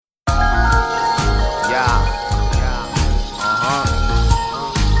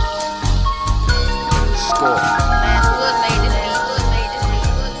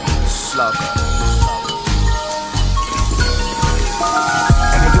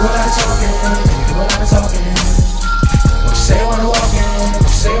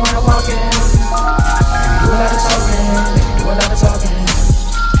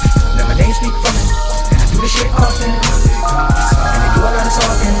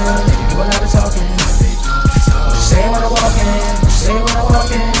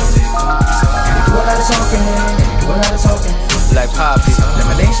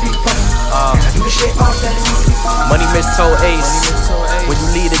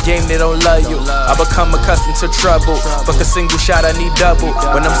game, they don't love you. I become accustomed to trouble. Fuck a single shot, I need double.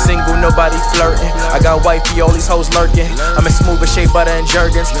 When I'm single, nobody flirting. I got wifey, all these hoes lurking. I'm in smooth as shea butter and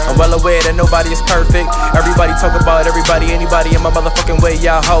Jergens. I'm well aware that nobody is perfect. Everybody talk about everybody, anybody in my motherfucking way.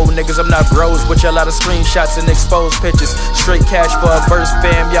 Y'all hoe niggas, I'm not bros with a lot of screenshots and exposed pictures. Straight cash for a verse,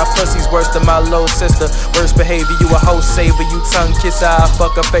 fam. Y'all pussies worse than my little sister. Worst behavior, you a hoe saver, you tongue kisser. I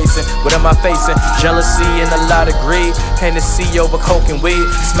fuck her facing. What am I facing? Jealousy and a lot of greed. Hennessy over coke and weed.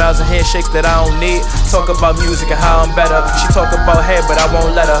 Smiles and handshakes that I don't need. Talk about music and how I'm better. She talk about head, but I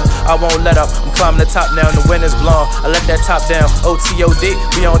won't let her. I won't let up. I'm climbing the top now and the wind is blowing. I let that top down. OTOD,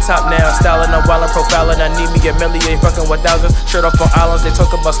 we on top now. Styling up while I'm profiling. I need me a million, ain't fucking with thousands. Shirt off on islands. They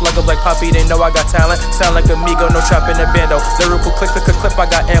talk about SLuggA MaN PAPii. They know I got talent. Sound like amigo, no trap in the bando. Lyrical click, click, clip. I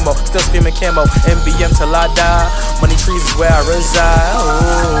got ammo. Still screaming camo. MBM till I die. Money trees is where I reside.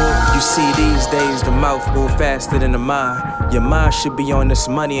 Ooh. You see these days the mouth move faster than the mind. Your mind should be on this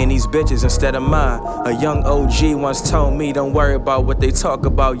money and these bitches instead of mine. A young OG once told me, don't worry about what they talk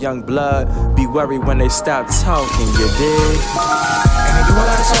about, young blood. Be worried when they stop talking, you dig? And they do a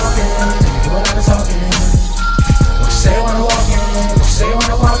lot of talking, and they do a lot of talking. What you say when I walk in, what you say when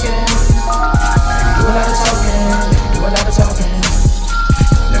I walk in. And they do a lot of talking, and they do a lot of talking.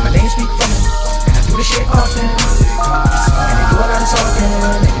 Let my name speak for me, and I do this shit often. And they do a lot of talking,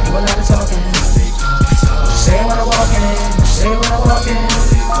 and they do a lot of talking. What you say when I walk in, what you say when I walk in.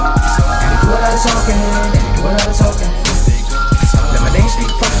 And they do a lot of talking, and they do a lot of talking. Let my name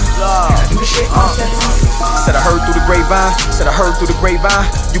speak for me, and I do this shit often. Said I heard through the grapevine, said I heard through the grapevine.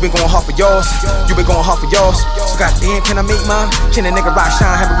 You been going hard for yours, you been going hard for yours. So goddamn, can I make mine? Can a nigga rock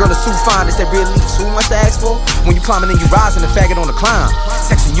shine? Have a girl that's too fine? Is that really too much to ask for? When you climbing and you rising, the faggot on the climb.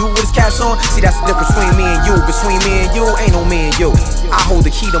 Texting you with his caps on. See, that's the difference between me and you. Between me and you, ain't no me and you. I hold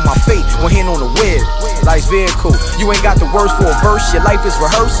the key to my fate, one hand on the wheel. Life's vehicle, you ain't got the words for a verse. Your life is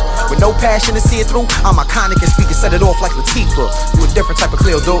rehearsed, with no passion to see it through. I'm iconic and speak and set it off like Latifah. You a different type of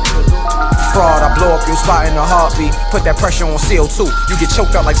Cleo dope. Fraud, I blow up your spot in a heartbeat. Put that pressure on CO2. You get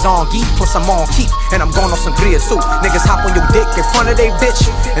choked out like Zongi, plus I'm on keep. And I'm going on some gria too. Niggas hop on your dick in front of they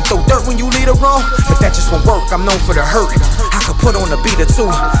bitch and throw dirt when you lead her wrong. But that just won't work, I'm known for the hurt. I could put on a beat or two.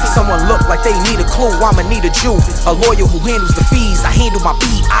 Someone look like they need a clue, I'ma need a Jew. A lawyer who handles the fees, I handle my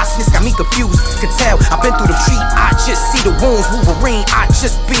beat. I snitch got me confused, can tell I've been through the treat. I just see the wounds, Wolverine, I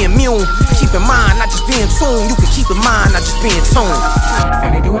just be immune. Keep in mind, not just be in tune. You can keep in mind, not just be in tune.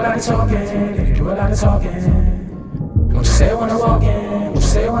 And they do a lot of talking, and they do a lot of talking. What you say when I walk in, what you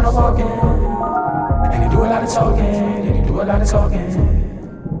say when I walk in. And they do a lot of talking, and they do a lot of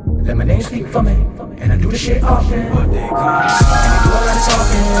talking. Let my name speak for me, and I do the shit often. And they do a lot of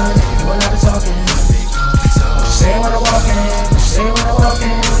talking, and they do a lot of talking. What you say when I walk in, what you say when I walk in.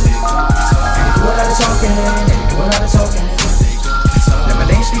 And they do a lot of talking, and they do a lot of talking.